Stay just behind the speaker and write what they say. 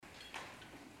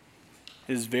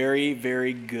It is very,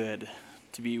 very good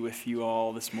to be with you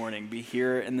all this morning, be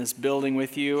here in this building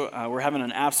with you. We're having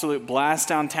an absolute blast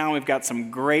downtown. We've got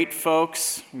some great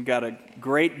folks. We've got a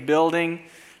great building.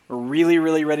 We're really,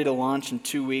 really ready to launch in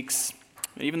 2 weeks.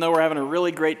 Even though we're having a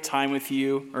really great time with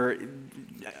you, or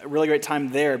a really great time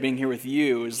there, being here with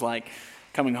you is like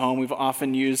coming home. We've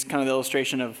often used kind of the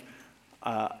illustration of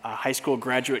a high school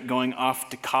graduate going off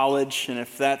to college, and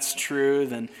if that's true,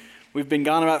 then we've been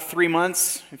gone about 3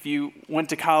 months. If you went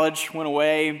to college, went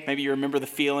away, maybe you remember the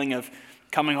feeling of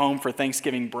coming home for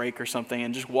Thanksgiving break or something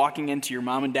and just walking into your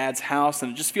mom and dad's house,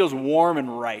 and it just feels warm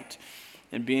and right.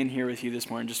 And being here with you this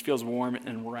morning just feels warm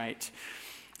and right.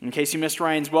 In case you missed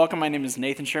Ryan's welcome, my name is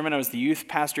Nathan Sherman. I was the youth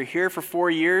pastor here for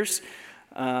 4 years,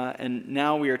 and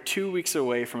now we are 2 weeks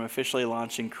away from officially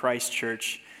launching Christ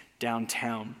Church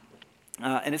downtown.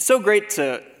 And it's so great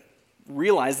to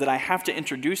realize that I have to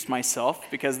introduce myself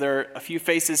because there are a few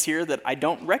faces here that I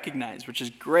don't recognize, which is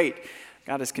great.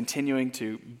 God is continuing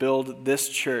to build this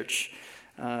church,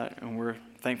 and we're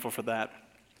thankful for that.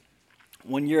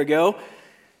 1 year ago,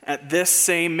 at this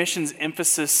same Missions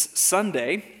Emphasis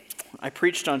Sunday, I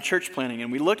preached on church planning,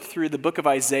 and we looked through the book of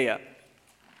Isaiah,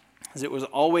 as it was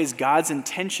always God's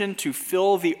intention to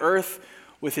fill the earth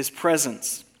with his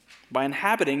presence by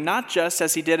inhabiting, not just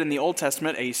as he did in the Old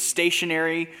Testament, a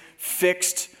stationary,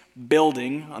 fixed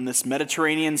building on this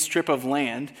Mediterranean strip of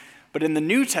land, but in the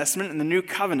New Testament, in the New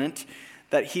Covenant,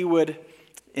 that he would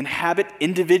inhabit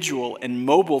individual and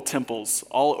mobile temples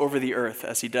all over the earth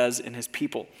as he does in his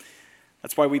people.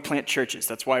 That's why we plant churches.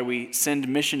 That's why we send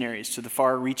missionaries to the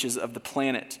far reaches of the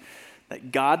planet,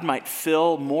 that God might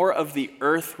fill more of the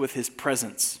earth with his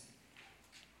presence,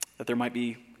 that there might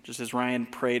be, just as Ryan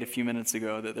prayed a few minutes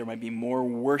ago, that there might be more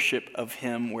worship of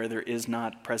him where there is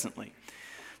not presently.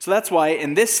 So that's why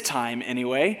in this time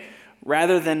anyway,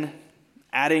 rather than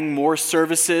adding more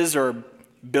services or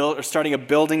starting a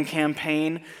building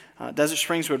campaign, Desert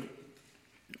Springs would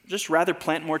just rather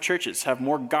plant more churches, have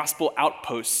more gospel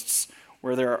outposts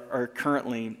where there are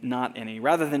currently not any,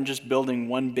 rather than just building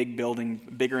one big building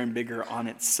bigger and bigger on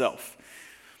itself.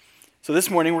 So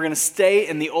this morning we're going to stay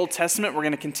in the Old Testament. We're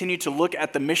going to continue to look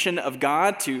at the mission of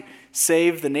God to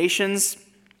save the nations,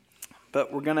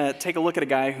 but we're going to take a look at a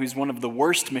guy who's one of the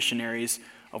worst missionaries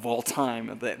of all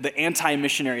time, the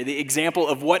anti-missionary, the example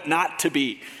of what not to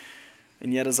be.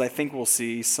 And yet, as I think we'll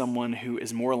see, someone who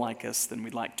is more like us than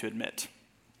we'd like to admit.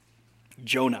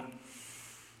 Jonah.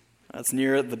 That's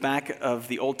near the back of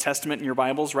the Old Testament in your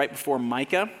Bibles, right before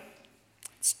Micah.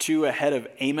 It's 2 ahead of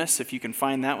Amos. If you can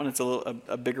find that one, it's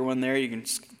a bigger one there. You can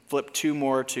flip 2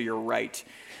 more to your right.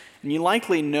 And you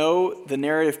likely know the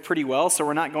narrative pretty well, so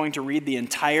we're not going to read the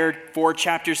entire 4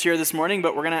 chapters here this morning,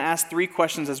 but we're going to ask 3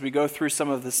 questions as we go through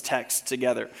some of this text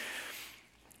together.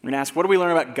 We're going to ask, what do we learn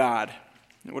about God?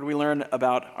 What do we learn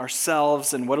about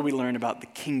ourselves? And what do we learn about the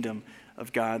kingdom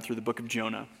of God through the book of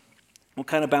Jonah? We'll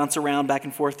kind of bounce around back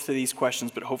and forth to these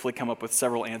questions, but hopefully come up with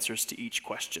several answers to each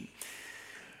question.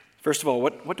 First of all,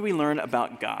 what do we learn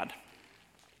about God?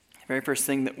 The very first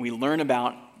thing that we learn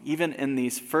about, even in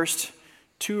these first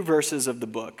 2 verses of the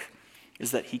book,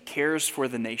 is that he cares for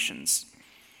the nations.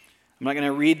 I'm not going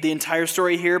to read the entire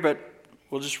story here, but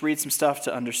we'll just read some stuff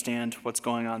to understand what's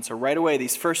going on. So right away,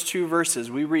 these first 2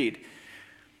 verses, we read,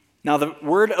 "Now the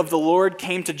word of the Lord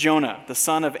came to Jonah, the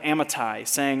son of Amittai,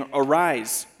 saying,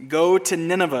 'Arise, go to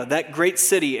Nineveh, that great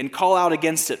city, and call out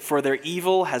against it, for their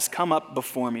evil has come up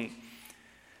before me.'"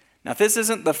 Now, this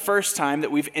isn't the first time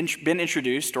that we've been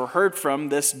introduced or heard from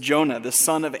this Jonah, the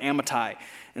son of Amittai.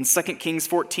 In 2 Kings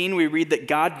 14, we read that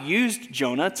God used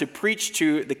Jonah to preach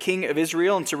to the king of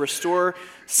Israel and to restore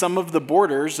some of the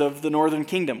borders of the northern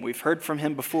kingdom. We've heard from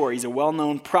him before. He's a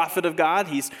well-known prophet of God.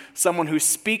 He's someone who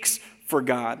speaks for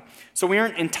God. So we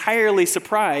aren't entirely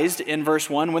surprised in verse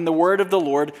 1 when the word of the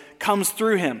Lord comes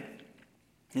through him.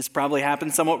 This probably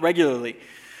happens somewhat regularly.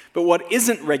 But what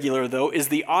isn't regular, though, is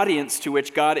the audience to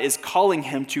which God is calling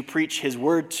him to preach his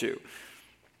word to.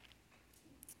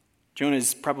 Jonah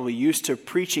is probably used to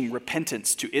preaching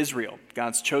repentance to Israel,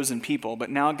 God's chosen people, but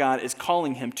now God is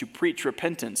calling him to preach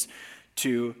repentance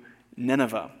to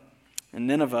Nineveh. And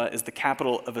Nineveh is the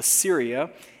capital of Assyria,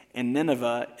 and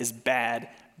Nineveh is bad,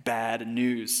 bad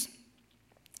news.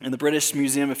 In the British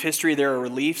Museum of History, there are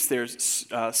reliefs, there's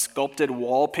sculpted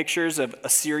wall pictures of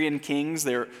Assyrian kings.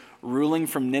 They're ruling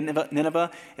from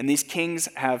Nineveh, and these kings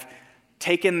have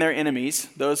taken their enemies,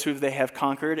 those who they have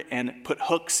conquered, and put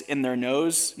hooks in their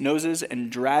noses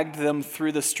and dragged them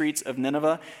through the streets of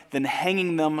Nineveh, then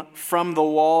hanging them from the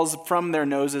walls, from their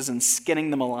noses, and skinning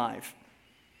them alive.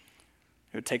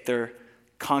 They would take their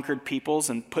conquered peoples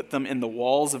and put them in the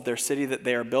walls of their city that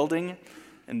they are building,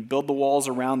 and build the walls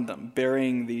around them,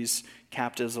 burying these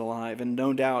captives alive. And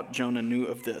no doubt Jonah knew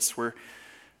of this. We're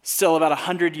still about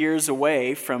 100 years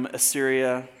away from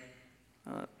Assyria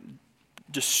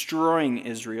destroying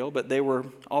Israel, but they were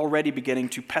already beginning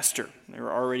to pester. They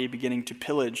were already beginning to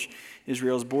pillage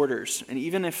Israel's borders. And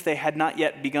even if they had not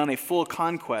yet begun a full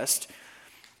conquest,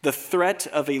 the threat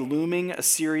of a looming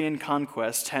Assyrian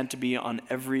conquest had to be on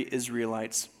every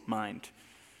Israelite's mind.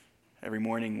 Every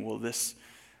morning, will this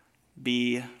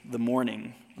be the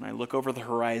morning when I look over the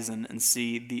horizon and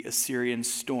see the Assyrian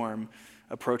storm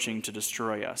approaching to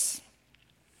destroy us?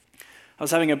 I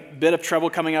was having a bit of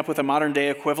trouble coming up with a modern-day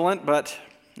equivalent, but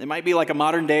it might be like a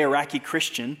modern-day Iraqi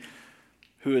Christian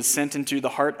who is sent into the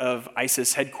heart of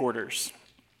ISIS headquarters.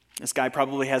 This guy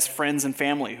probably has friends and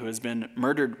family who has been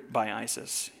murdered by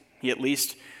ISIS. He at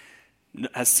least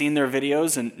has seen their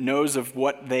videos and knows of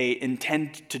what they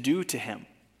intend to do to him.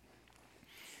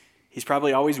 He's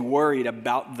probably always worried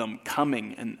about them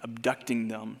coming and abducting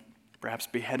them, perhaps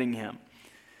beheading him.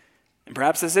 And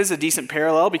perhaps this is a decent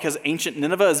parallel because ancient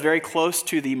Nineveh is very close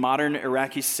to the modern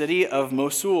Iraqi city of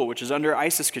Mosul, which is under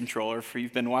ISIS control, or if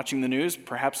you've been watching the news,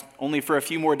 perhaps only for a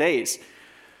few more days.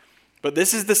 But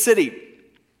this is the city,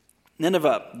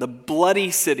 Nineveh, the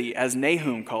bloody city, as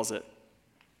Nahum calls it.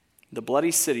 The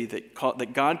bloody city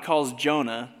that God calls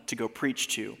Jonah to go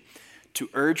preach to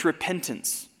urge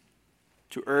repentance,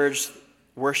 to urge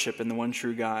worship in the one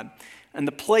true God. And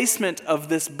the placement of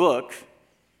this book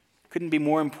couldn't be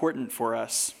more important for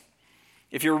us.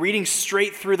 If you're reading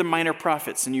straight through the minor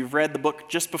prophets and you've read the book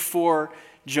just before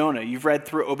Jonah, you've read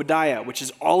through Obadiah, which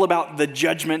is all about the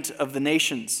judgment of the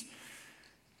nations.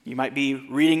 You might be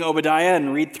reading Obadiah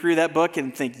and read through that book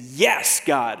and think, yes,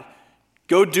 God,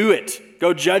 go do it.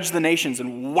 Go judge the nations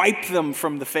and wipe them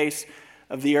from the face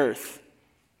of the earth,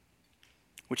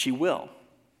 which he will.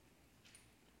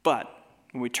 But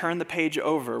when we turn the page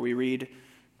over, we read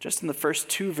just in the first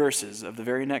 2 verses of the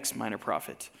very next minor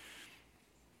prophet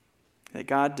that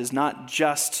God does not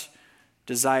just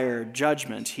desire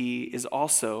judgment, he is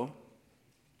also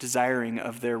desiring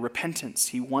of their repentance.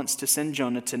 He wants to send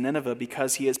Jonah to Nineveh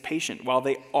because he is patient. While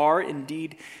they are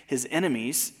indeed his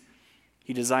enemies,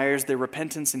 he desires their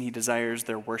repentance and he desires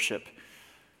their worship.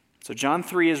 So John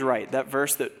 3 is right, that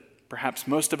verse that perhaps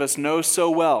most of us know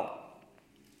so well,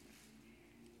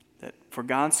 that for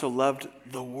God so loved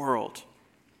the world,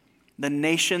 the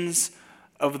nations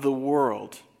of the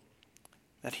world,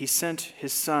 that he sent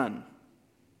his Son.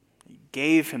 He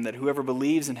gave him that whoever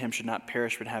believes in him should not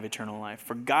perish but have eternal life.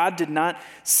 For God did not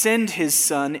send his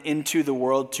Son into the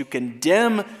world to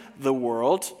condemn the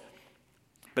world,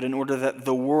 but in order that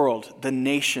the world, the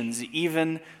nations,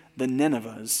 even the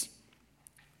Ninevehs,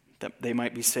 that they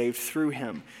might be saved through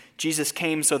him. Jesus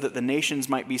came so that the nations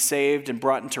might be saved and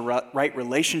brought into right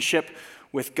relationship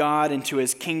with God, into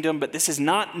his kingdom. But this is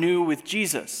not new with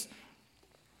Jesus.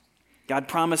 God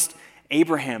promised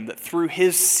Abraham that through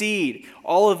his seed,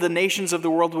 all of the nations of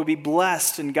the world would be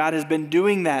blessed. And God has been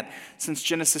doing that since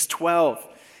Genesis 12.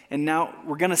 And now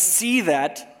we're going to see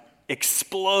that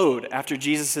explode after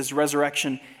Jesus'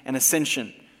 resurrection and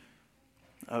ascension,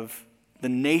 of the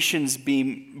nations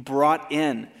being brought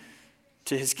in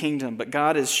to his kingdom. But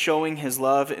God is showing his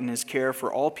love and his care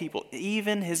for all people,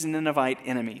 even his Ninevite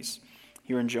enemies.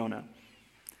 Here in Jonah,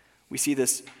 we see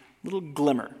this little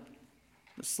glimmer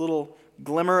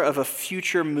of a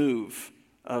future move,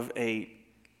 of a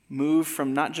move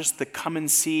from not just the come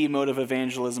and see mode of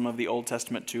evangelism of the Old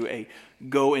Testament to a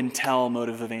go and tell mode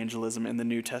of evangelism in the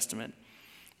New Testament,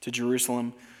 to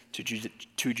Jerusalem, to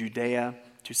Judea,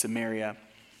 to Samaria,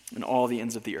 and all the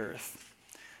ends of the earth.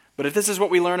 But if this is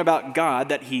what we learn about God,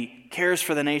 that he cares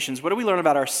for the nations, what do we learn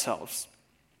about ourselves?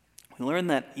 We learn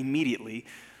that immediately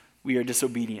we are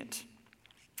disobedient.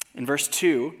 In verse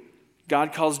 2,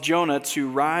 God calls Jonah to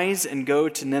rise and go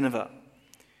to Nineveh.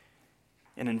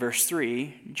 And in verse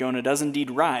 3, Jonah does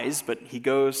indeed rise, but he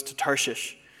goes to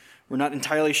Tarshish. We're not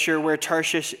entirely sure where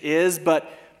Tarshish is,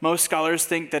 but most scholars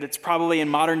think that it's probably in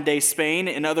modern-day Spain.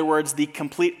 In other words, the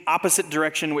complete opposite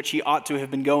direction which he ought to have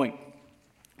been going.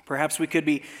 Perhaps we could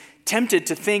be tempted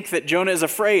to think that Jonah is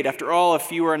afraid. After all,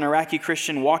 if you were an Iraqi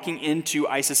Christian, walking into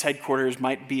ISIS headquarters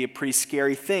might be a pretty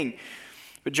scary thing.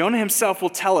 But Jonah himself will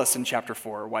tell us in chapter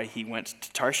 4 why he went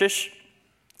to Tarshish,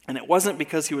 and it wasn't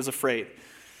because he was afraid.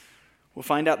 We'll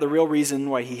find out the real reason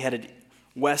why he headed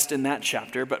west in that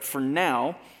chapter, but for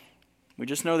now, we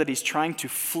just know that he's trying to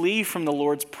flee from the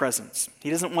Lord's presence. He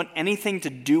doesn't want anything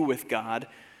to do with God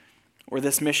or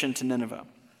this mission to Nineveh.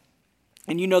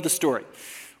 And you know the story.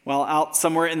 While out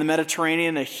somewhere in the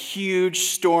Mediterranean, a huge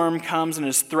storm comes and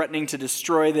is threatening to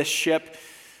destroy this ship.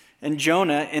 And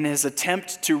Jonah, in his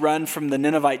attempt to run from the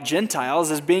Ninevite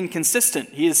Gentiles, is being consistent.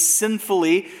 He is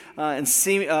sinfully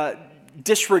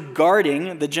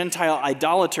disregarding the Gentile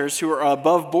idolaters who are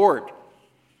above board.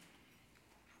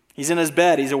 He's in his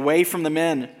bed. He's away from the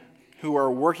men who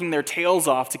are working their tails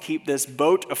off to keep this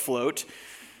boat afloat.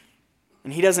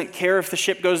 And he doesn't care if the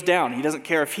ship goes down. He doesn't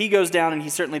care if he goes down, and he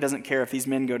certainly doesn't care if these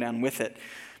men go down with it.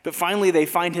 But finally, they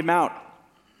find him out.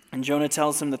 And Jonah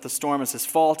tells him that the storm is his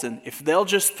fault, and if they'll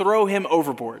just throw him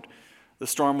overboard, the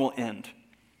storm will end.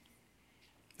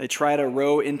 They try to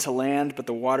row into land, but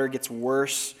the water gets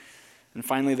worse. And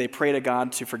finally, they pray to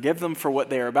God to forgive them for what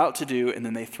they are about to do, and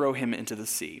then they throw him into the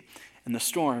sea. And the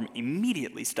storm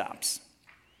immediately stops.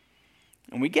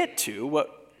 And we get to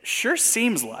what sure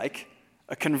seems like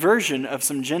a conversion of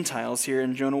some Gentiles here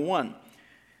in Jonah 1.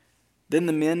 Then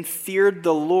the men feared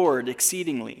the Lord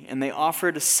exceedingly, and they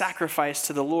offered a sacrifice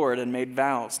to the Lord and made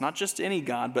vows, not just any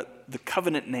God, but the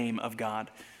covenant name of God,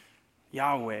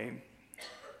 Yahweh.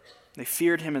 They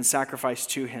feared him and sacrificed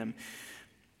to him.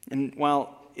 And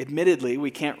while admittedly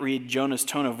we can't read Jonah's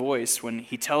tone of voice when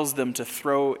he tells them to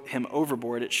throw him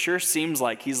overboard, it sure seems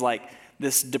like he's like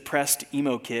this depressed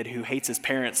emo kid who hates his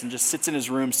parents and just sits in his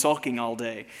room sulking all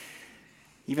day.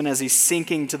 Even as he's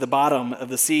sinking to the bottom of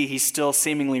the sea, he's still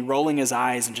seemingly rolling his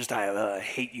eyes and just, I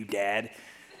hate you, Dad.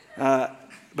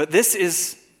 But this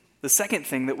is the second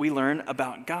thing that we learn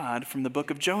about God from the book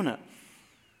of Jonah,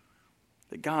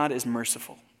 that God is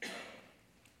merciful.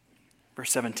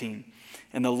 Verse 17,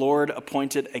 and the Lord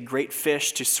appointed a great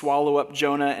fish to swallow up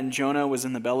Jonah, and Jonah was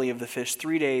in the belly of the fish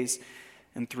 3 days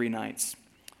and 3 nights.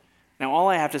 Now, all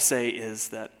I have to say is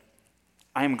that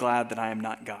I am glad that I am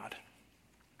not God.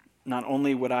 Not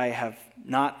only would I have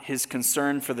not his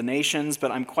concern for the nations,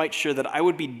 but I'm quite sure that I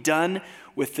would be done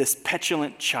with this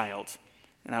petulant child,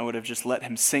 and I would have just let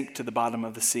him sink to the bottom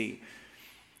of the sea.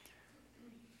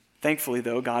 Thankfully,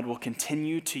 though, God will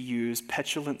continue to use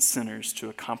petulant sinners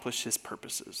to accomplish his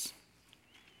purposes.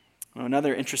 Well,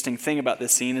 another interesting thing about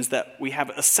this scene is that we have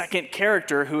a second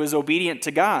character who is obedient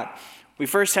to God. We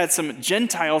first had some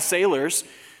Gentile sailors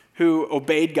who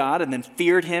obeyed God and then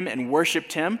feared him and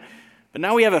worshiped him. But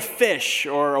now we have a fish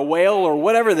or a whale or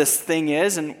whatever this thing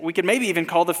is, and we could maybe even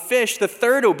call the fish the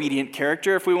third obedient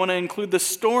character if we want to include the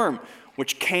storm,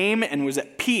 which came and was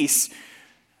at peace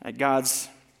at God's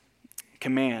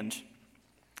command.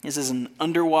 This is an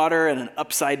underwater and an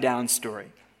upside-down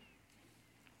story.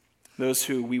 Those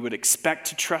who we would expect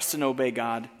to trust and obey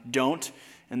God don't,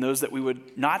 and those that we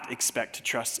would not expect to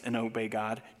trust and obey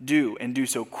God do, and do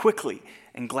so quickly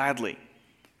and gladly.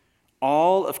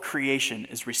 All of creation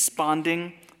is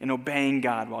responding and obeying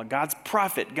God, while God's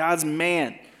prophet, God's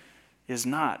man, is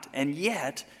not. And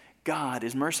yet, God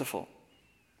is merciful.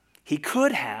 He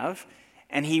could have,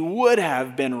 and he would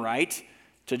have been right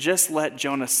to just let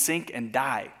Jonah sink and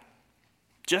die,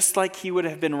 just like he would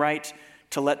have been right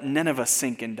to let Nineveh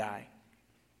sink and die,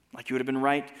 like he would have been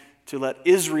right to let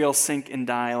Israel sink and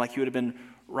die, like he would have been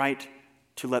right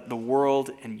to let the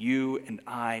world and you and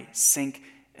I sink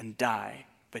and die.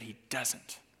 But he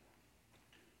doesn't.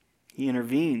 He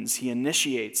intervenes, he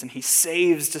initiates, and he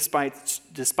saves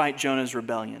despite Jonah's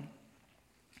rebellion.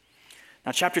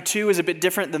 Now, chapter 2 is a bit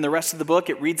different than the rest of the book.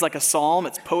 It reads like a psalm.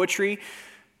 It's poetry.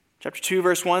 Chapter 2,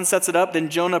 verse 1 sets it up. Then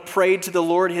Jonah prayed to the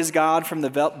Lord his God from the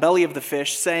belly of the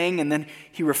fish, saying, and then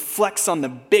he reflects on the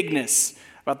bigness,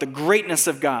 about the greatness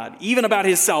of God, even about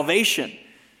his salvation.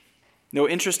 Though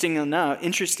interestingly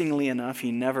enough,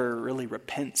 he never really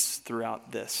repents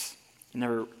throughout this. He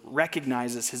never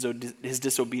recognizes his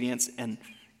disobedience and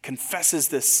confesses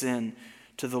this sin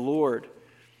to the Lord.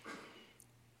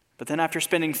 But then after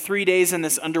spending 3 days in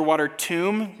this underwater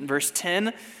tomb, verse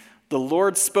 10, the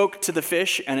Lord spoke to the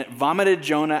fish, and it vomited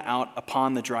Jonah out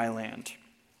upon the dry land.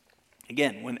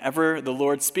 Again, whenever the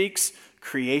Lord speaks,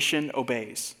 creation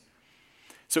obeys.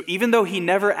 So even though he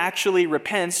never actually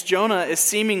repents, Jonah is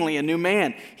seemingly a new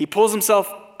man. He pulls himself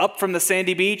up from the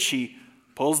sandy beach, he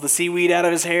pulls the seaweed out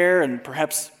of his hair and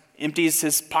perhaps empties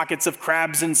his pockets of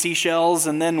crabs and seashells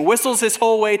and then whistles his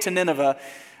whole way to Nineveh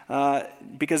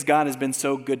because God has been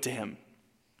so good to him.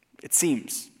 It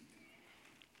seems.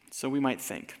 So we might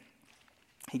think.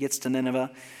 He gets to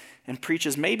Nineveh and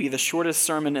preaches maybe the shortest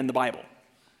sermon in the Bible.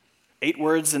 8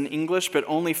 words in English, but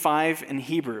only 5 in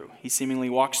Hebrew. He seemingly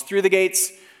walks through the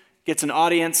gates, gets an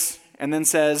audience, and then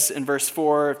says in verse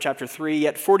 4 of chapter 3,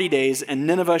 yet 40 days and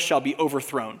Nineveh shall be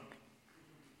overthrown.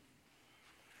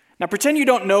 Now, pretend you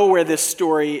don't know where this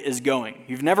story is going.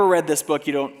 You've never read this book.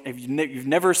 You've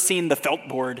never seen the felt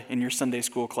board in your Sunday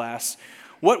school class.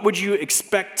 What would you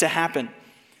expect to happen?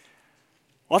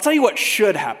 Well, I'll tell you what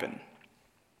should happen.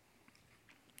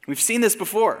 We've seen this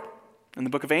before. In the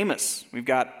book of Amos, we've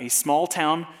got a small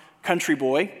town country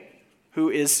boy who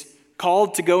is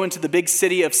called to go into the big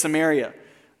city of Samaria.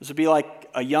 This would be like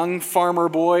a young farmer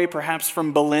boy, perhaps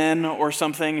from Belen or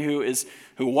something, who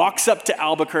walks up to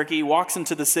Albuquerque, walks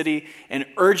into the city, and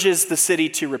urges the city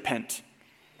to repent.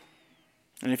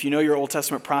 And if you know your Old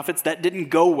Testament prophets, that didn't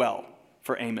go well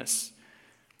for Amos.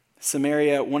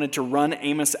 Samaria wanted to run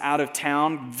Amos out of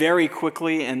town very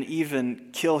quickly and even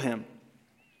kill him.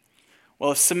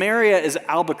 Well, if Samaria is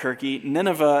Albuquerque,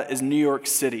 Nineveh is New York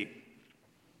City.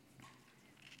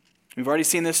 We've already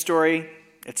seen this story.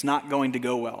 It's not going to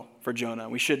go well for Jonah.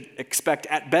 We should expect,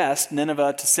 at best,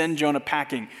 Nineveh to send Jonah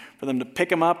packing, for them to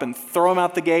pick him up and throw him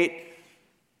out the gate,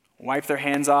 wipe their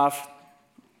hands off,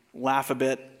 laugh a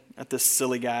bit at this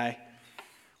silly guy.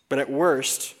 But at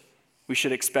worst, we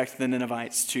should expect the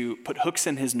Ninevites to put hooks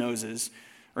in his nose,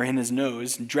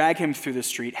 drag him through the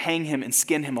street, hang him, and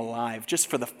skin him alive, just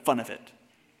for the fun of it.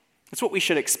 That's what we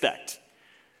should expect.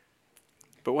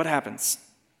 But what happens?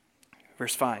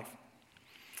 Verse 5.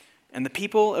 And the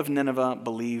people of Nineveh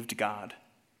believed God.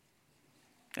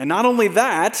 And not only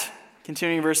that,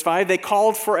 continuing verse 5, they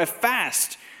called for a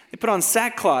fast. They put on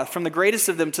sackcloth from the greatest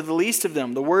of them to the least of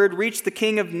them. The word reached the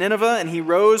king of Nineveh, and he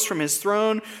rose from his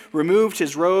throne, removed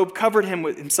his robe, covered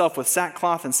himself with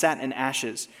sackcloth, and sat in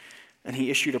ashes. And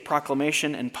he issued a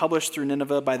proclamation and published through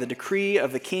Nineveh by the decree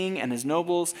of the king and his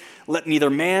nobles, let neither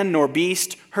man nor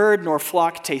beast, herd nor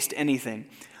flock taste anything.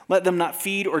 Let them not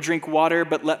feed or drink water,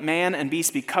 but let man and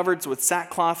beast be covered with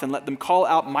sackcloth, and let them call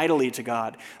out mightily to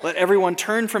God. Let everyone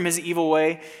turn from his evil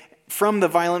way, from the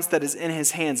violence that is in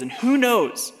his hands. And who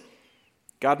knows?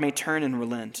 God may turn and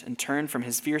relent, and turn from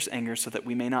his fierce anger, so that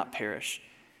we may not perish.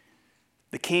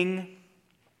 The king,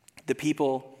 the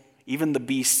people, even the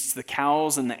beasts, the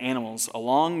cows and the animals,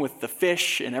 along with the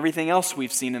fish and everything else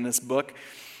we've seen in this book,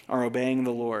 are obeying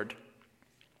the Lord.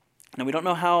 Now, we don't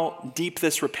know how deep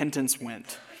this repentance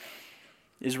went.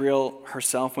 Israel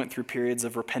herself went through periods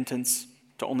of repentance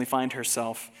to only find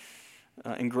herself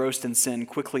engrossed in sin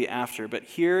quickly after. But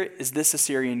here is this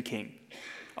Assyrian king,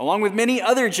 along with many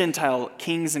other Gentile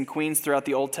kings and queens throughout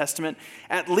the Old Testament,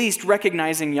 at least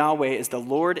recognizing Yahweh as the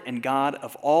Lord and God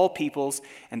of all peoples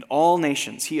and all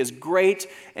nations. He is great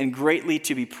and greatly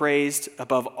to be praised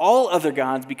above all other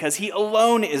gods because he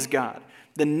alone is God.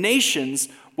 The nations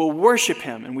will worship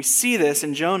him, and we see this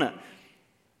in Jonah.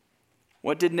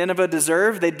 What did Nineveh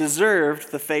deserve? They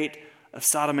deserved the fate of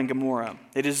Sodom and Gomorrah.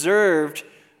 They deserved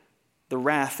the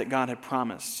wrath that God had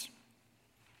promised.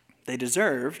 They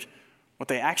deserved what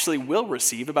they actually will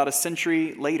receive about a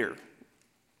century later,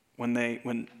 when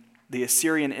the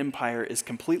Assyrian Empire is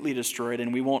completely destroyed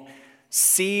and we won't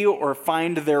see or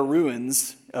find their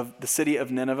ruins of the city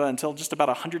of Nineveh until just about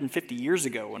 150 years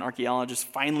ago, when archaeologists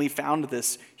finally found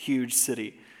this huge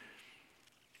city.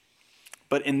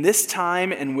 But in this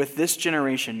time and with this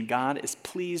generation, God is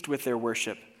pleased with their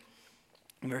worship.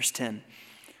 Verse 10,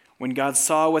 when God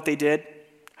saw what they did,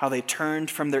 how they turned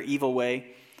from their evil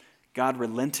way, God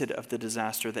relented of the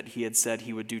disaster that he had said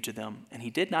he would do to them, and he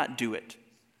did not do it.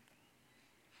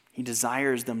 He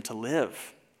desires them to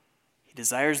live. He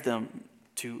desires them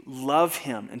to love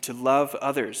him and to love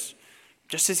others,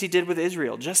 just as he did with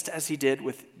Israel, just as he did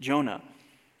with Jonah.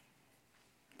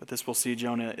 But this we'll see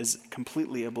Jonah is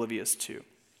completely oblivious to.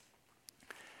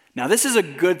 Now, this is a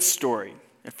good story.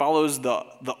 It follows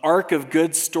the arc of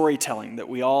good storytelling that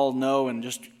we all know and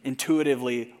just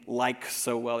intuitively like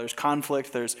so well. There's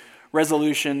conflict, there's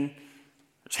resolution,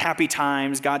 there's happy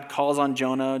times. God calls on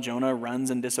Jonah. Jonah runs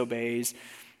and disobeys.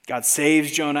 God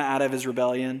saves Jonah out of his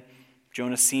rebellion.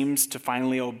 Jonah seems to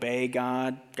finally obey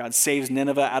God. God saves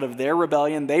Nineveh out of their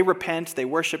rebellion. They repent, they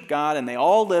worship God, and they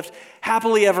all lived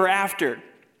happily ever after.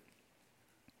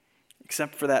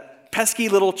 Except for that pesky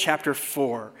little chapter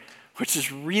 4, which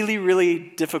is really, really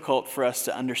difficult for us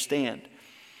to understand.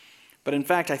 But in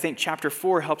fact, I think chapter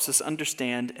 4 helps us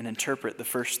understand and interpret the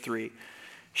first 3.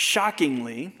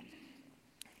 Shockingly,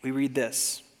 we read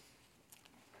this.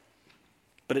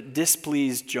 But it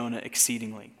displeased Jonah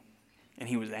exceedingly, and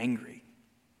he was angry.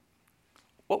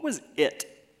 What was it?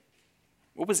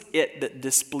 What was it that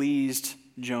displeased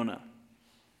Jonah?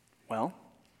 Well,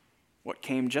 what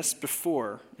came just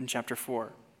before in chapter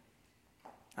 4.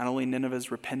 Not only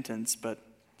Nineveh's repentance, but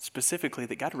specifically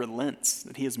that God relents,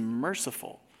 that he is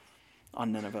merciful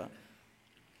on Nineveh.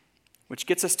 Which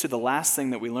gets us to the last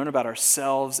thing that we learn about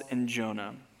ourselves in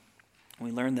Jonah. We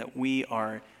learn that we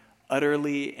are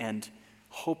utterly and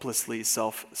hopelessly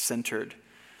self-centered.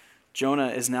 Jonah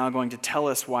is now going to tell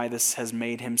us why this has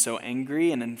made him so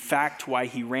angry, and in fact, why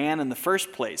he ran in the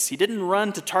first place. He didn't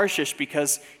run to Tarshish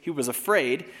because he was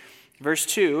afraid. Verse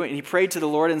 2, and he prayed to the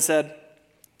Lord and said,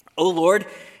 O Lord,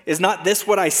 is not this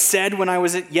what I said when I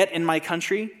was yet in my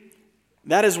country?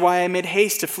 That is why I made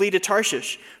haste to flee to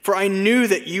Tarshish, for I knew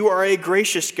that you are a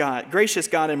gracious God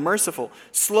and merciful,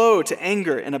 slow to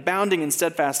anger and abounding in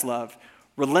steadfast love,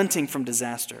 relenting from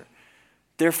disaster.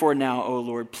 Therefore now, O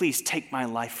Lord, please take my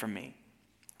life from me,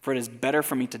 for it is better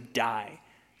for me to die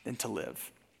than to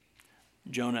live.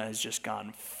 Jonah has just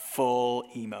gone full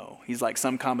emo. He's like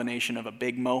some combination of a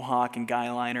big mohawk and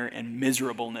guy liner and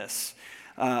miserableness.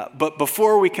 But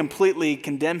before we completely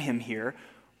condemn him here,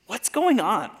 what's going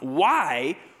on?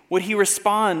 Why would he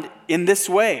respond in this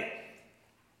way?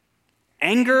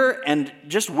 Anger and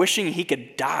just wishing he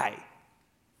could die.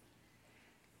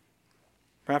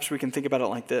 Perhaps we can think about it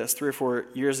like this. 3 or 4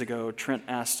 years ago, Trent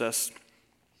asked us,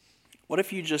 what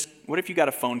if you got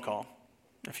a phone call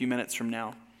a few minutes from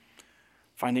now,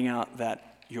 finding out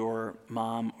that your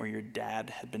mom or your dad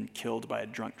had been killed by a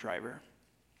drunk driver?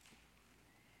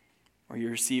 Or you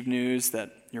receive news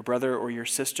that your brother or your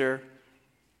sister,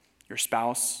 your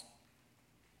spouse,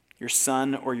 your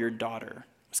son or your daughter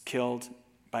was killed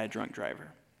by a drunk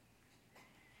driver.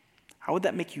 How would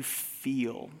that make you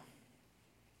feel?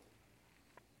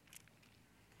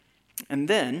 And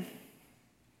then,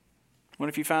 what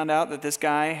if you found out that this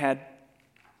guy had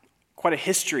quite a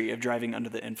history of driving under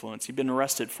the influence? He'd been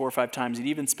arrested 4 or 5 times. He'd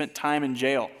even spent time in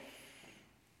jail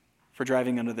for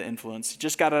driving under the influence. He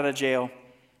just got out of jail,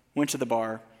 went to the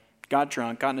bar, got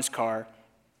drunk, got in his car,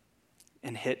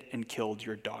 and hit and killed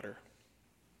your daughter.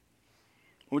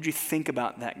 What would you think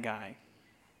about that guy?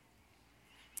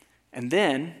 And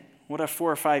then, what if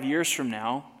 4 or 5 years from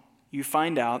now, you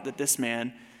find out that this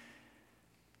man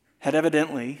had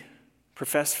evidently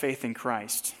professed faith in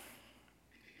Christ?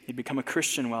 He'd become a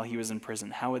Christian while he was in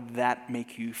prison. How would that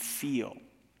make you feel?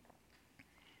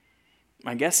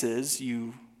 My guess is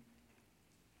you,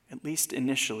 at least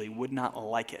initially, would not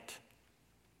like it.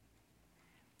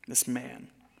 This man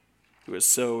who was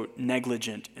so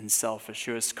negligent and selfish,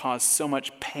 who has caused so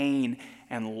much pain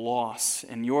and loss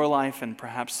in your life and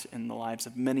perhaps in the lives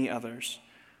of many others.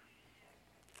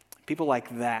 People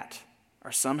like that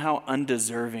are somehow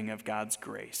undeserving of God's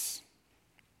grace,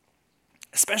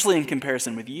 especially in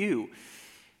comparison with you.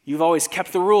 You've always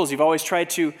kept the rules. You've always tried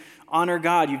to honor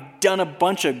God. You've done a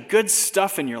bunch of good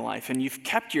stuff in your life, and you've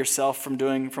kept yourself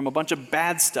from a bunch of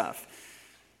bad stuff.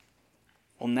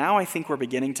 Well, now I think we're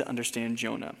beginning to understand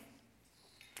Jonah.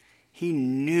 He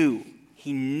knew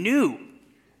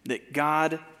that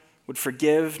God would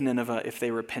forgive Nineveh if they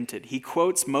repented. He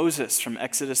quotes Moses from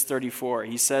Exodus 34.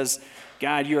 He says,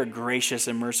 God, you are gracious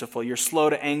and merciful. You're slow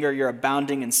to anger. You're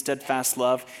abounding in steadfast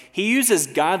love. He uses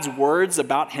God's words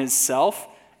about himself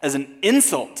as an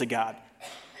insult to God.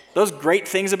 Those great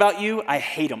things about you, I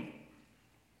hate them.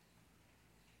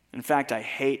 In fact, I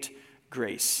hate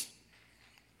grace.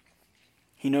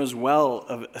 He knows well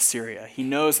of Assyria. He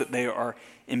knows that they are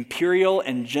imperial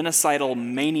and genocidal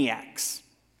maniacs.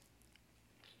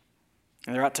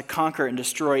 And they're out to conquer and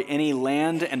destroy any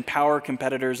land and power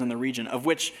competitors in the region, of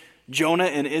which Jonah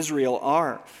and Israel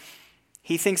are.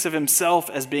 He thinks of himself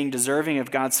as being deserving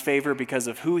of God's favor because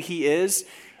of who he is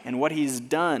and what he's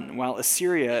done, while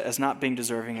Assyria as not being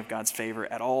deserving of God's favor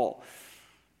at all.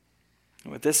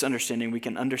 With this understanding, we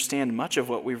can understand much of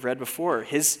what we've read before.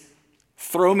 His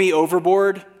throw me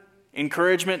overboard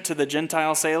encouragement to the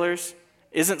Gentile sailors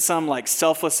isn't some like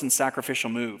selfless and sacrificial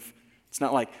move. It's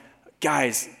not like,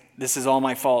 guys, this is all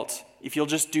my fault. If you'll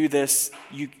just do this,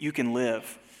 you can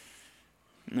live.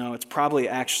 No, it's probably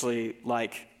actually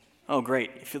like, oh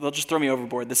great, if they'll just throw me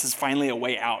overboard, this is finally a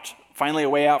way out. Finally a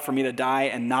way out for me to die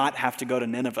and not have to go to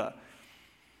Nineveh.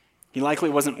 He likely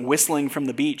wasn't whistling from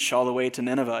the beach all the way to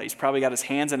Nineveh. He's probably got his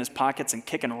hands in his pockets and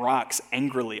kicking rocks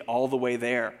angrily all the way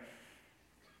there.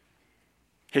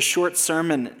 His short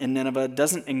sermon in Nineveh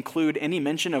doesn't include any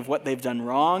mention of what they've done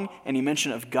wrong, any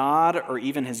mention of God or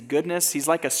even his goodness. He's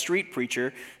like a street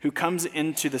preacher who comes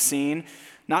into the scene,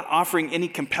 not offering any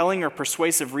compelling or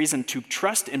persuasive reason to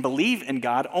trust and believe in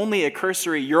God, only a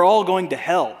cursory, you're all going to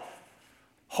hell,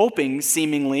 hoping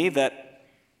seemingly that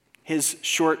his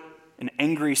short and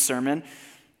angry sermon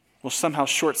will somehow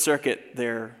short-circuit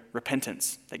their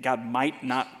repentance, that God might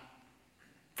not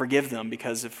forgive them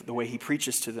because of the way he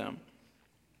preaches to them.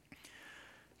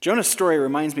 Jonah's story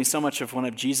reminds me so much of one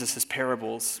of Jesus'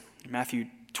 parables, Matthew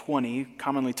 20,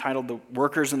 commonly titled The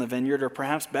Workers in the Vineyard, or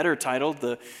perhaps better titled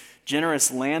The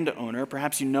Generous Landowner.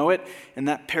 Perhaps you know it. In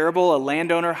that parable, a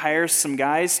landowner hires some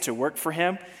guys to work for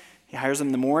him. He hires them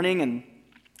in the morning, and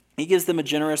he gives them a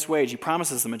generous wage. He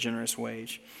promises them a generous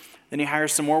wage. Then he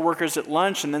hires some more workers at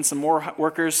lunch, and then some more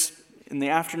workers in the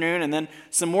afternoon, and then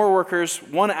some more workers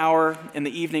 1 hour in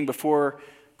the evening before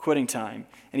quitting time.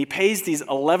 And he pays these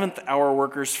 11th hour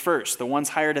workers first, the ones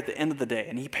hired at the end of the day.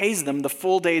 And he pays them the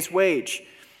full day's wage.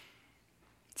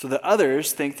 So the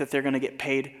others think that they're going to get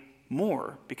paid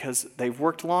more because they've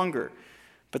worked longer.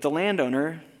 But the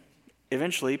landowner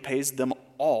eventually pays them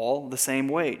all the same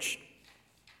wage.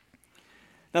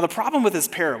 Now the problem with this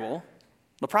parable,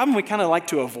 the problem we kind of like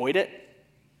to avoid it,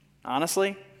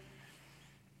 honestly,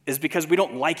 is because we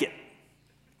don't like it.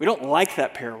 We don't like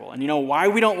that parable. And you know why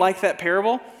we don't like that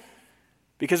parable?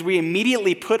 Because we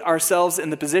immediately put ourselves in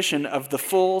the position of the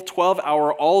full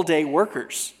 12-hour all-day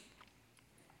workers.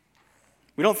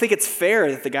 We don't think it's fair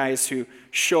that the guys who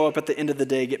show up at the end of the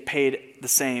day get paid the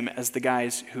same as the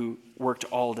guys who worked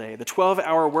all day. The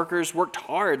 12-hour workers worked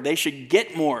hard. They should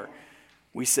get more,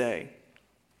 we say.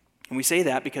 And we say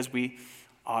that because we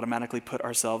automatically put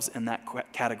ourselves in that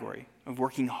category of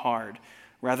working hard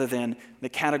rather than the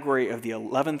category of the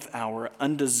 11th hour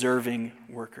undeserving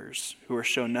workers who are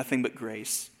shown nothing but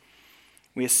grace.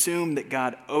 We assume that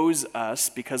God owes us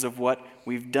because of what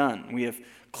we've done. We have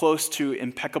close to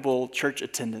impeccable church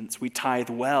attendance. We tithe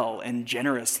well and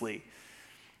generously.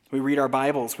 We read our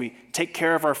Bibles. We take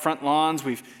care of our front lawns.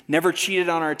 We've never cheated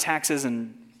on our taxes,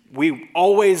 and we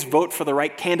always vote for the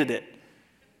right candidate.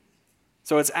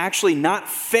 So it's actually not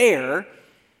fair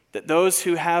that those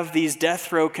who have these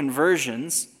death row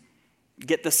conversions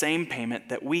get the same payment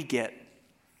that we get.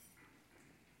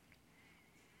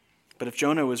 But if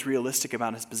Jonah was realistic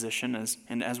about his position,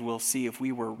 and as we'll see, if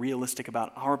we were realistic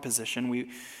about our position,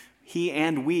 he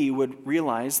and we would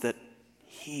realize that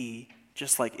he,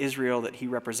 just like Israel that he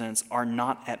represents, are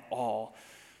not at all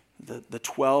the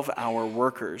 12-hour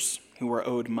workers who are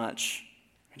owed much.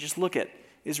 Just look at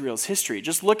Israel's history.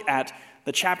 Just look at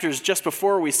the chapters just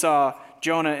before we saw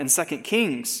Jonah in 2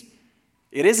 Kings.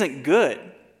 It isn't good.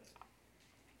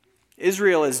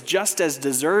 Israel is just as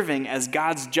deserving as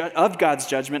of God's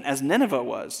judgment as Nineveh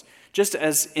was, just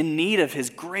as in need of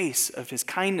his grace, of his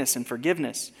kindness and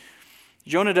forgiveness.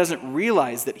 Jonah doesn't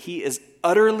realize that he is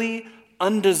utterly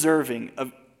undeserving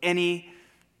of any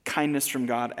kindness from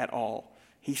God at all.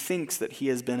 He thinks that he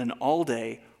has been an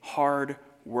all-day hard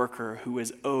worker who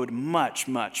is owed much,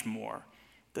 much more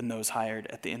than those hired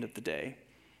at the end of the day.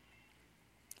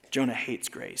 Jonah hates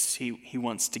grace. He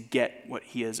wants to get what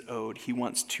he is owed. He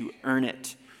wants to earn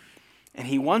it. And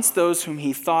he wants those whom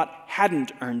he thought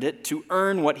hadn't earned it to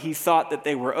earn what he thought that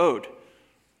they were owed.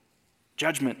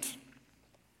 Judgment.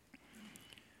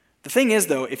 The thing is,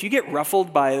 though, if you get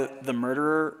ruffled by the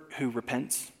murderer who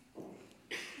repents,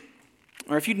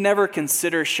 or if you'd never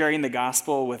consider sharing the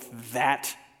gospel with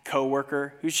that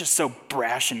coworker who's just so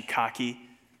brash and cocky,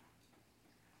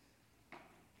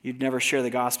 you'd never share the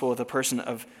gospel with a person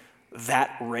of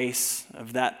that race,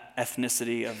 of that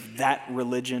ethnicity, of that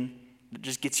religion that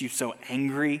just gets you so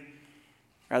angry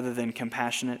rather than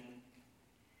compassionate.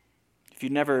 If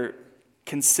you'd never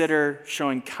consider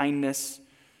showing kindness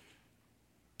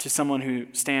to someone who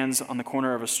stands on the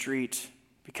corner of a street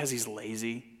because he's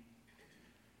lazy,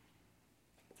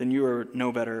 then you are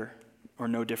no better or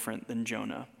no different than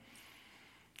Jonah.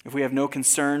 If we have no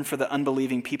concern for the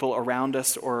unbelieving people around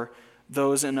us or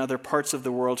those in other parts of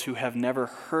the world who have never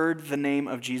heard the name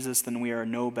of Jesus, then we are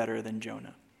no better than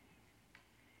Jonah.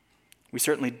 We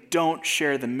certainly don't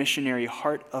share the missionary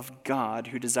heart of God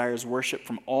who desires worship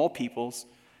from all peoples,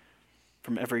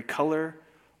 from every color,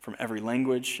 from every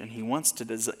language, and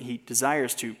he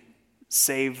desires to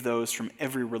save those from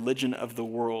every religion of the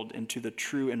world into the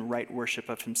true and right worship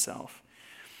of himself.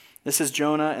 This is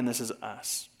Jonah and this is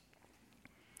us.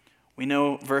 We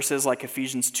know verses like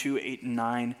Ephesians 2, 8, and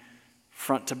 9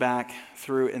 front to back,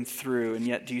 through and through. And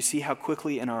yet, do you see how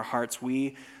quickly in our hearts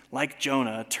we, like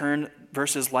Jonah, turn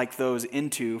verses like those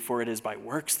into, for it is by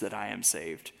works that I am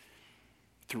saved,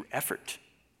 through effort.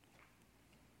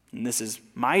 And this is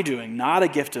my doing, not a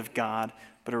gift of God,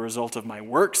 but a result of my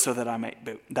work so that I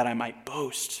might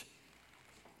boast.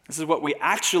 This is what we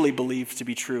actually believe to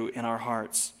be true in our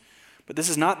hearts. But this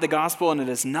is not the gospel, and it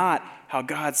is not how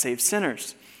God saves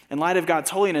sinners. In light of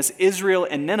God's holiness, Israel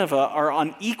and Nineveh are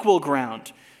on equal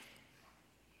ground.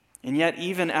 And yet,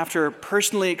 even after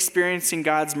personally experiencing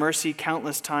God's mercy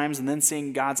countless times and then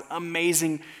seeing God's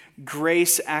amazing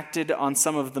grace acted on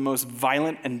some of the most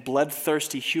violent and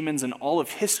bloodthirsty humans in all of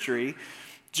history,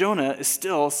 Jonah is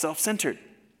still self-centered.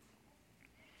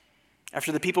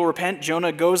 After the people repent,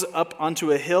 Jonah goes up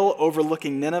onto a hill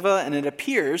overlooking Nineveh, and it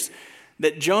appears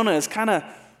that Jonah is kind of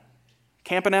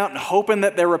camping out and hoping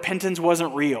that their repentance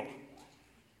wasn't real.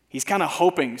 He's kind of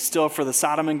hoping still for the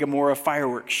Sodom and Gomorrah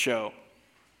fireworks show.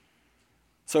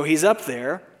 So he's up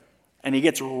there, and he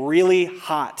gets really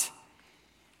hot.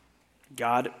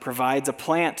 God provides a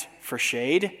plant for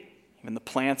shade. Even the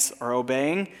plants are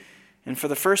obeying. And for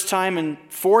the first time in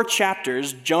 4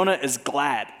 chapters, Jonah is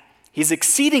glad. He's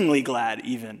exceedingly glad,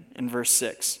 even, in verse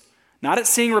 6. Not at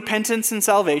seeing repentance and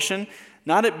salvation,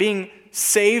 not at being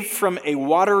saved from a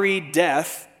watery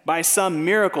death by some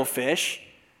miracle fish.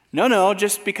 No,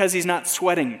 just because he's not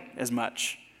sweating as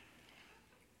much.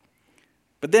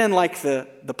 But then, like the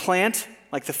plant,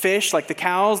 like the fish, like the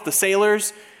cows, the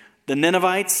sailors, the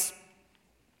Ninevites,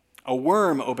 a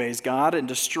worm obeys God and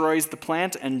destroys the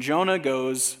plant, and Jonah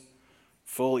goes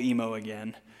full emo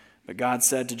again. But God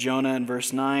said to Jonah in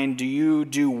verse 9, "Do you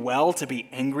do well to be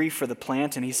angry for the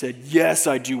plant?" And he said, "Yes,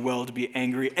 I do well to be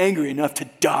angry enough to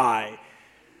die."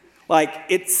 Like,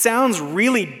 it sounds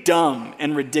really dumb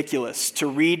and ridiculous to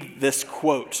read this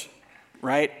quote,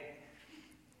 right?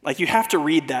 Like, you have to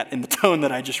read that in the tone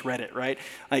that I just read it, right?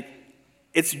 Like,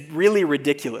 it's really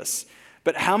ridiculous.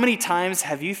 But how many times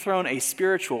have you thrown a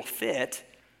spiritual fit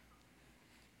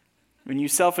when you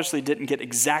selfishly didn't get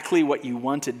exactly what you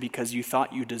wanted because you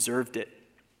thought you deserved it?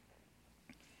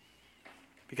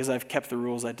 Because I've kept the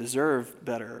rules, I deserve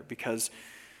better. Because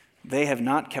they have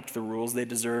not kept the rules, they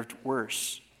deserved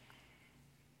worse.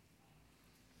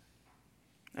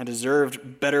 I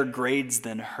deserved better grades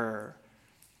than her.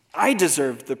 I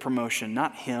deserved the promotion,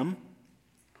 not him.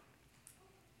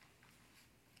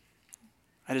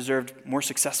 I deserved more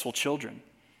successful children.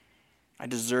 I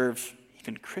deserved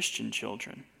even Christian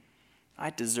children. I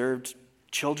deserved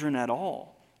children at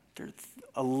all. There's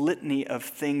a litany of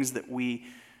things that we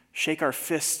shake our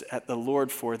fist at the Lord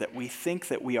for, that we think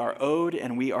that we are owed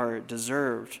and we are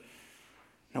deserved.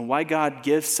 Now, why God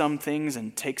gives some things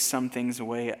and takes some things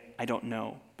away, I don't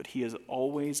know. But he is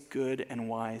always good and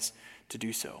wise to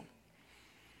do so.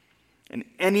 And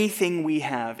anything we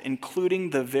have,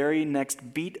 including the very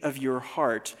next beat of your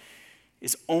heart,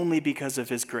 is only because of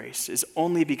his grace, is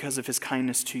only because of his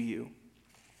kindness to you.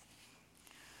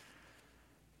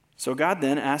 So God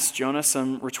then asks Jonah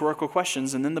some rhetorical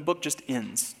questions, and then the book just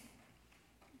ends.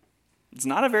 It's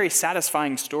not a very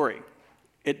satisfying story.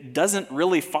 It doesn't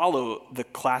really follow the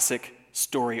classic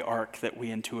story arc that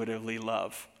we intuitively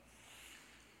love.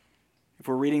 If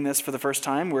we're reading this for the first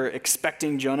time, we're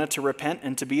expecting Jonah to repent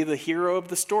and to be the hero of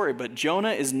the story, but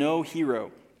Jonah is no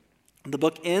hero. The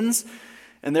book ends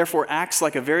and therefore acts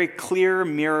like a very clear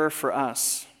mirror for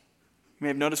us. You may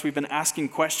have noticed we've been asking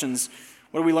questions.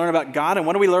 What do we learn about God and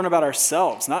what do we learn about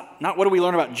ourselves? Not what do we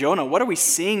learn about Jonah? What are we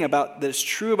seeing about that is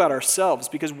true about ourselves?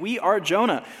 Because we are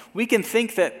Jonah. We can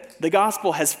think that the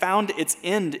gospel has found its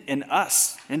end in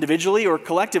us, individually or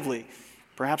collectively.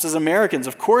 Perhaps as Americans,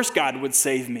 of course God would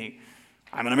save me.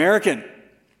 I'm an American.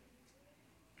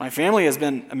 My family has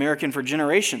been American for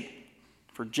generations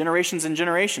and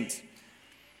generations.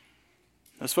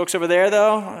 Those folks over there,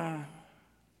 though,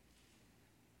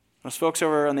 those folks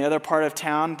over on the other part of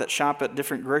town that shop at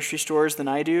different grocery stores than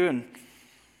I do, and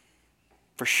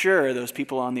for sure those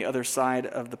people on the other side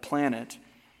of the planet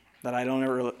that I don't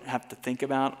ever have to think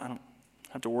about, I don't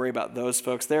have to worry about those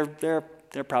folks. They're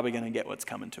probably going to get what's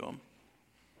coming to them.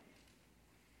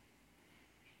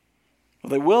 Well,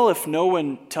 they will if no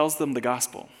one tells them the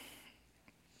gospel.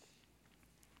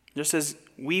 Just as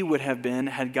we would have been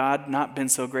had God not been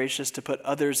so gracious to put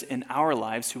others in our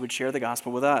lives who would share the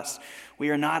gospel with us.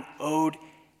 We are not owed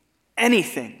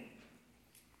anything.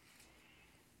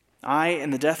 I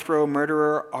and the death row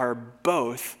murderer are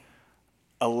both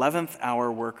 11th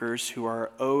hour workers who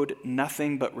are owed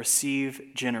nothing but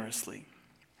receive generously.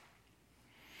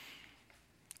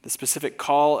 The specific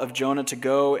call of Jonah to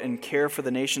go and care for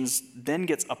the nations then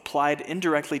gets applied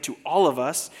indirectly to all of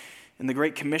us in the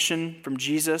Great Commission from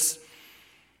Jesus.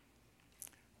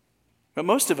 But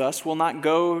most of us will not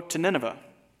go to Nineveh.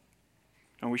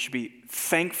 And we should be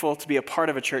thankful to be a part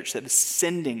of a church that is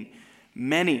sending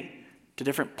many to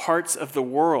different parts of the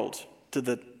world, to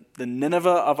the Nineveh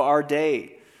of our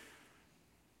day.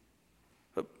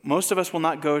 But most of us will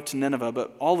not go to Nineveh,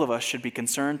 but all of us should be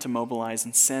concerned to mobilize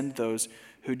and send those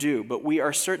who do. But we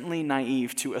are certainly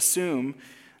naive to assume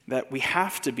that we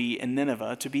have to be in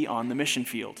Nineveh to be on the mission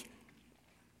field.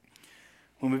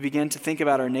 When we begin to think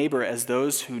about our neighbor as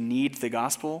those who need the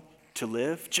gospel to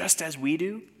live, just as we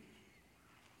do,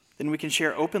 then we can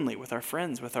share openly with our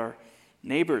friends, with our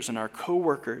neighbors and our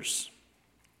co-workers,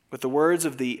 with the words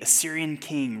of the Assyrian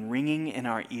king ringing in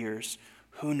our ears.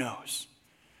 Who knows?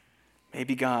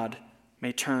 Maybe God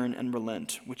may turn and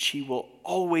relent, which he will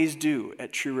always do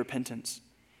at true repentance.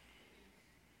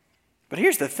 But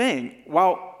here's the thing.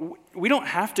 While we don't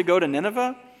have to go to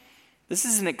Nineveh, this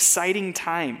is an exciting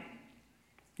time.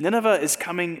 Nineveh is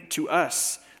coming to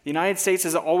us. The United States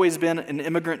has always been an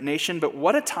immigrant nation, but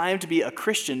what a time to be a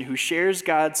Christian who shares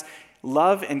God's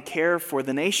love and care for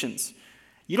the nations.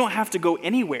 You don't have to go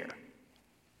anywhere.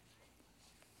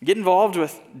 Get involved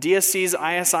with DSC's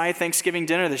ISI Thanksgiving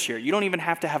dinner this year. You don't even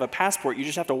have to have a passport. You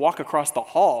just have to walk across the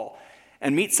hall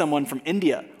and meet someone from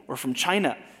India or from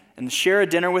China and share a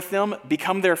dinner with them,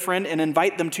 become their friend, and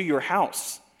invite them to your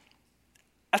house.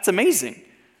 That's amazing.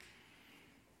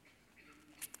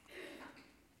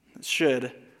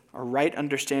 A right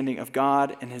understanding of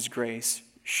God and his grace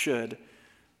should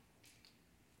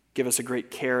give us a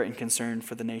great care and concern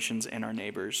for the nations and our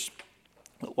neighbors.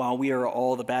 But while we are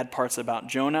all the bad parts about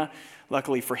Jonah,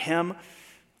 luckily for him,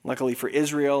 luckily for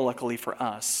Israel, luckily for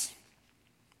us,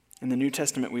 in the New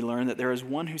Testament we learn that there is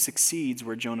one who succeeds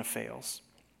where Jonah fails.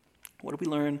 What do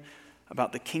we learn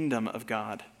about the kingdom of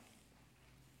God?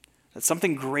 That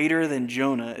something greater than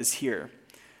Jonah is here.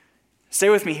 Stay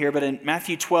with me here, but in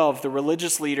Matthew 12, the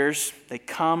religious leaders, they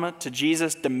come to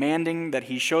Jesus demanding that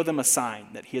he show them a sign,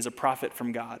 that he is a prophet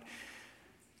from God.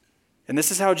 And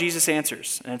this is how Jesus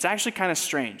answers, and it's actually kind of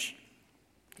strange.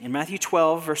 In Matthew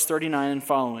 12, verse 39 and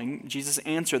following, Jesus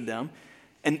answered them,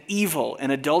 "An evil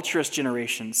and adulterous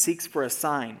generation seeks for a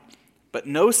sign, but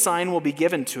no sign will be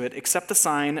given to it except the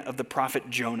sign of the prophet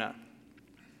Jonah.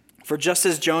 For just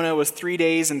as Jonah was 3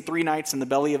 days and 3 nights in the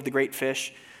belly of the great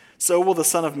fish, so will the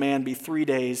Son of Man be 3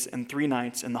 days and 3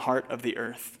 nights in the heart of the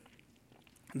earth.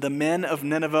 The men of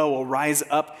Nineveh will rise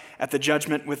up at the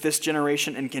judgment with this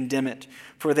generation and condemn it,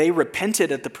 for they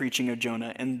repented at the preaching of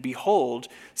Jonah, and behold,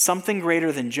 something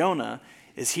greater than Jonah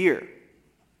is here."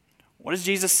 What is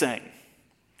Jesus saying?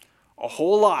 A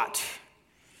whole lot.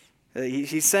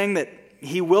 He's saying that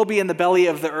he will be in the belly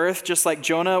of the earth just like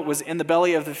Jonah was in the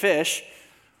belly of the fish.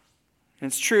 And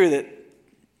it's true that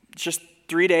it's just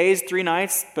 3 days, 3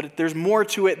 nights, but there's more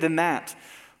to it than that.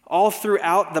 All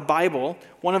throughout the Bible,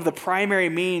 one of the primary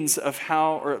means of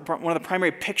one of the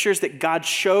primary pictures that God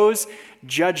shows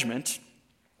judgment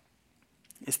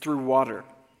is through water.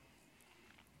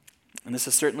 And this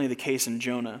is certainly the case in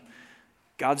Jonah.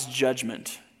 God's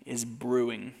judgment is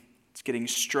brewing. It's getting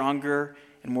stronger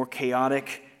and more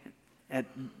chaotic at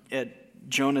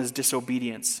Jonah's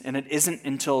disobedience. And it isn't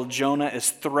until Jonah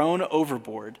is thrown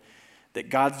overboard that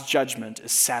God's judgment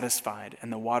is satisfied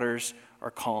and the waters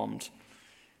are calmed.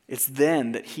 It's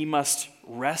then that he must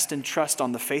rest and trust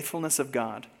on the faithfulness of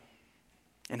God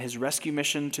and his rescue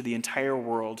mission to the entire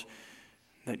world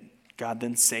that God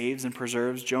then saves and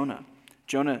preserves Jonah.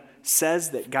 Jonah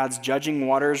says that God's judging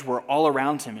waters were all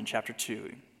around him in chapter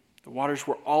 2. The waters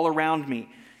were all around me.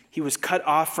 He was cut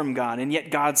off from God, and yet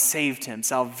God saved him.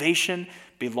 Salvation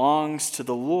belongs to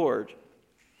the Lord.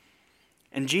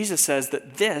 And Jesus says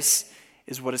that this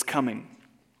is what is coming.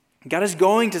 God is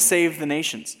going to save the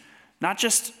nations, not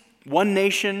just one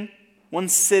nation, one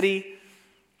city,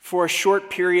 for a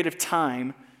short period of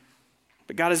time,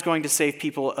 but God is going to save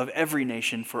people of every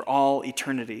nation for all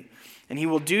eternity. And he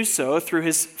will do so through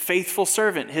his faithful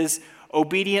servant, his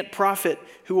obedient prophet,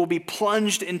 who will be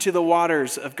plunged into the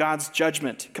waters of God's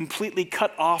judgment, completely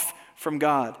cut off from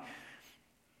God.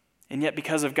 And yet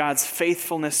because of God's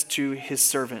faithfulness to his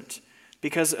servant,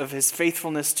 because of his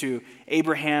faithfulness to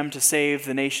Abraham to save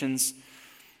the nations,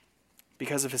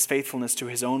 because of his faithfulness to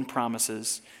his own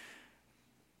promises,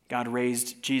 God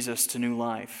raised Jesus to new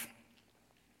life.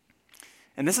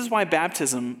 And this is why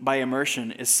baptism by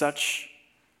immersion is such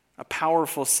a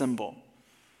powerful symbol.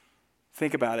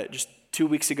 Think about it. Just 2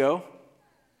 weeks ago,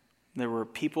 there were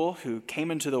people who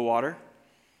came into the water,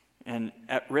 and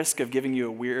at risk of giving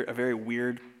you a very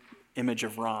weird image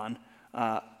of Ron,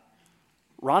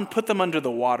 Ron put them under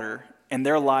the water, and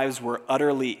their lives were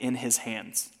utterly in his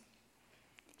hands.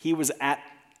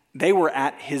 They were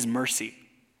at his mercy.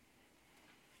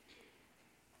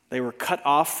 They were cut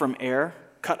off from air,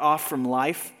 cut off from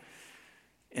life,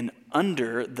 and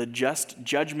under the just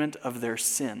judgment of their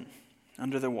sin,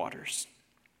 under the waters.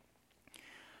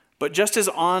 But just as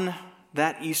on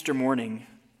that Easter morning,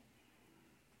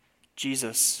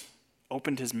 Jesus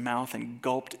opened his mouth and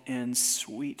gulped in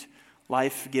sweet,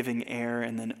 life-giving air,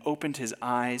 and then opened his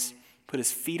eyes, put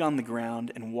his feet on the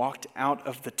ground, and walked out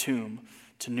of the tomb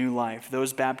to new life.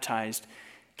 Those baptized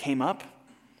came up,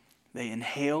 they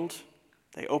inhaled,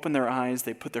 they opened their eyes,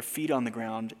 they put their feet on the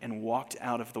ground, and walked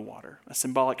out of the water, a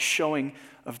symbolic showing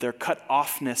of their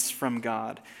cut-offness from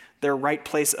God, their right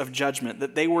place of judgment,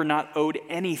 that they were not owed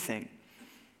anything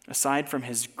aside from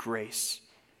his grace,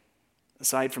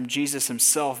 aside from Jesus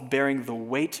himself bearing the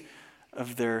weight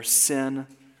of their sin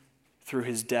through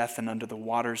his death and under the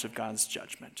waters of God's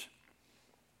judgment.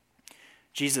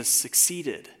 Jesus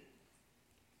succeeded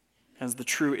as the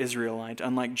true Israelite,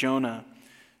 unlike Jonah,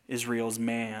 Israel's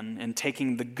man, in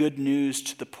taking the good news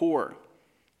to the poor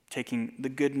taking the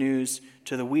good news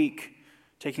to the weak,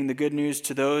 taking the good news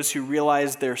to those who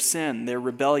realize their sin, their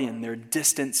rebellion, their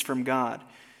distance from God.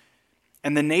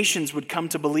 And the nations would come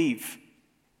to believe,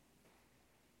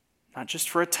 not just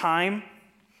for a time,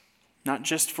 not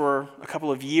just for a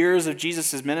couple of years of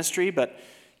Jesus' ministry, but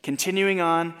continuing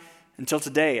on until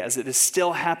today, as it is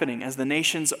still happening, as the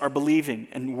nations are believing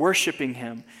and worshiping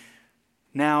him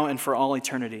now and for all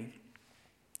eternity.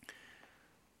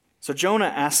 So Jonah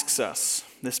asks us,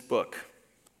 this book,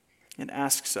 it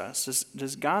asks us,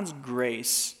 does God's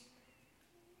grace,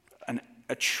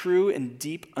 a true and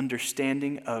deep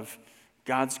understanding of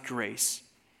God's grace,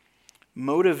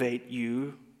 motivate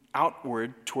you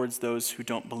outward towards those who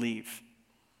don't believe?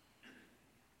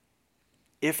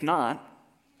 If not,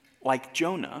 like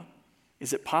Jonah,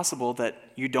 is it possible that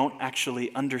you don't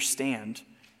actually understand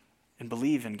and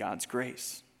believe in God's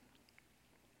grace?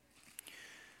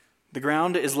 The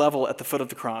ground is level at the foot of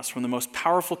the cross, from the most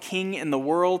powerful king in the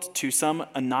world to some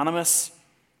anonymous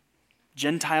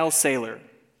Gentile sailor.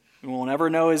 We will never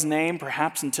know his name,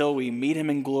 perhaps until we meet him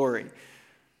in glory.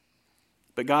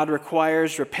 But God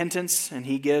requires repentance, and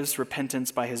he gives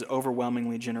repentance by his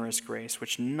overwhelmingly generous grace,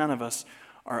 which none of us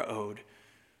are owed,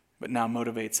 but now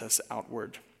motivates us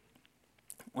outward.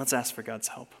 Let's ask for God's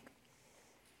help.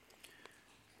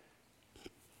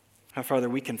 Our Father,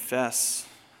 we confess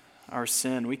our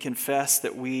sin. We confess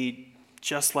that we,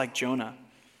 just like Jonah,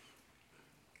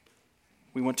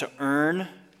 we want to earn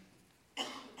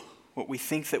what we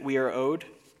think that we are owed.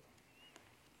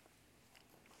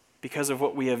 Because of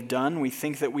what we have done, we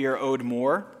think that we are owed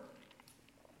more.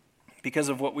 Because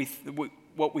of what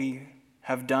we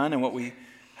have done and what we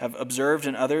have observed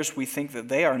in others, we think that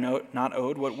they are not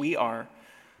owed what we are.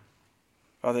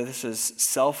 Father, this is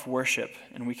self-worship,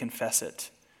 and we confess it.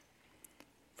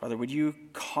 Father, would you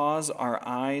cause our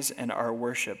eyes and our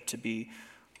worship to be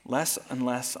less and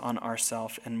less on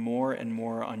ourselves and more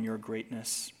on your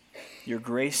greatness, your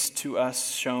grace to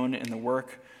us shown in the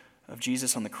work of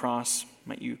Jesus on the cross.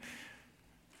 Might you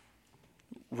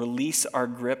release our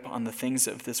grip on the things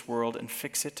of this world and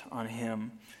fix it on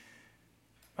him.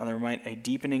 Father, might a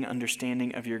deepening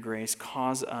understanding of your grace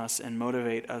cause us and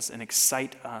motivate us and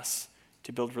excite us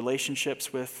to build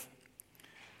relationships with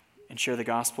and share the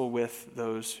gospel with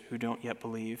those who don't yet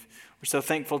believe. We're so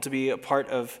thankful to be a part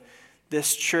of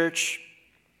this church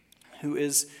who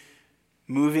is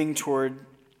moving toward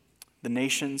the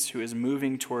nations, who is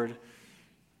moving toward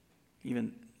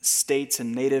even states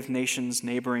and native nations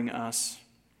neighboring us.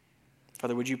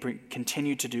 Father, would you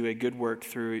continue to do a good work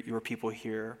through your people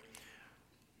here?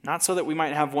 Not so that we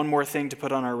might have one more thing to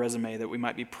put on our resume, that we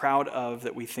might be proud of,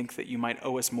 that we think that you might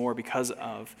owe us more because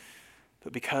of,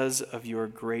 but because of your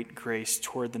great grace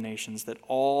toward the nations, that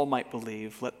all might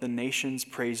believe. Let the nations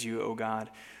praise you, O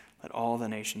God. Let all the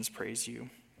nations praise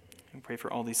you. We pray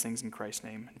for all these things in Christ's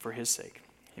name and for his sake.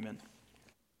 Amen.